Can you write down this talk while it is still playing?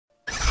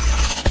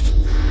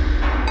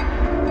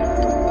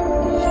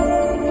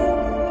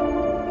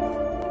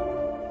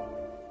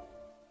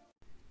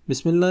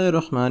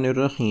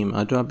Bismillahirrahmanirrahim.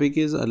 Our topic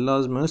is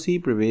Allah's mercy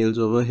prevails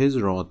over His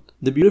wrath.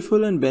 The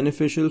beautiful and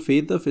beneficial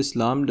faith of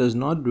Islam does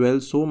not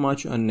dwell so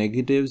much on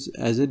negatives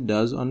as it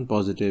does on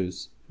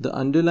positives. The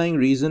underlying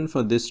reason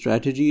for this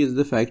strategy is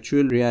the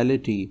factual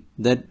reality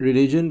that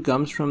religion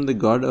comes from the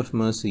God of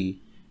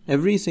mercy.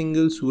 Every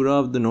single surah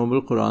of the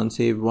Noble Quran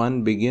save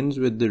one begins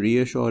with the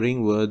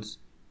reassuring words,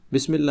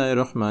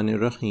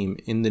 Bismillahirrahmanirrahim,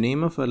 in the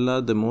name of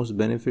Allah, the most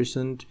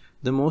beneficent,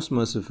 the most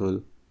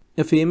merciful.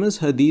 A famous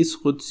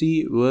hadith,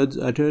 Qudsi, words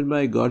uttered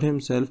by God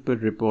Himself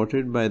but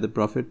reported by the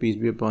Prophet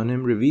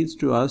PBUH, reveals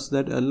to us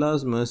that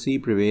Allah's mercy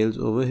prevails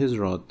over His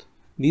wrath.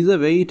 These are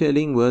very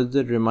telling words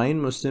that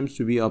remind Muslims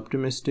to be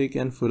optimistic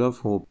and full of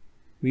hope.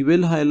 We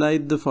will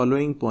highlight the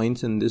following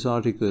points in this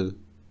article.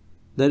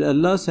 That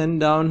Allah sent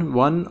down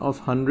one of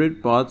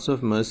 100 paths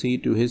of mercy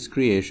to His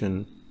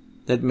creation.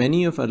 That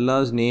many of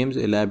Allah's names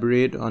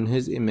elaborate on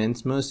His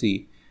immense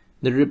mercy.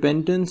 That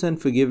repentance and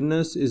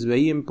forgiveness is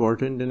very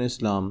important in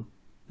Islam.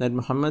 That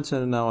Muhammad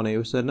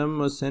ﷺ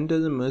was sent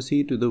as a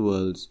mercy to the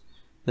worlds,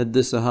 that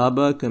the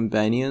Sahaba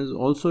companions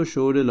also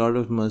showed a lot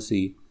of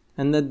mercy,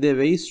 and that there are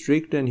very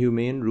strict and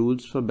humane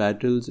rules for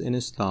battles in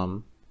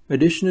Islam.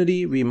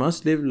 Additionally, we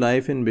must live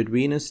life in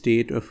between a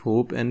state of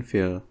hope and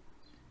fear.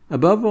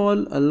 Above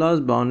all, Allah's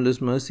boundless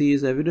mercy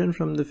is evident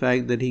from the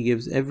fact that He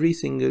gives every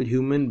single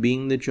human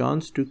being the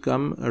chance to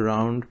come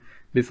around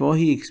before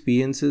he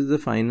experiences the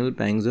final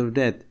pangs of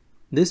death.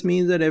 This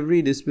means that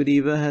every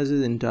disbeliever has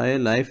his entire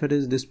life at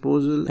his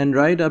disposal and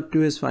right up to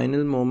his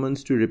final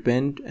moments to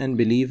repent and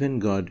believe in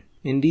God.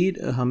 Indeed,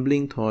 a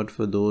humbling thought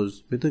for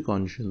those with a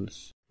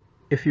conscience.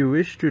 If you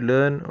wish to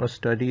learn or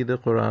study the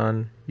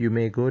Quran, you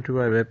may go to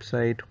our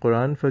website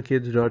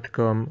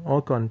quranforkids.com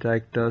or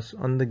contact us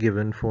on the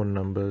given phone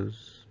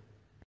numbers.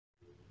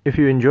 If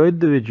you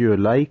enjoyed the video,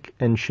 like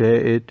and share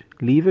it,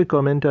 leave a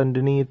comment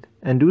underneath,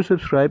 and do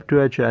subscribe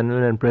to our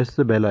channel and press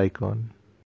the bell icon.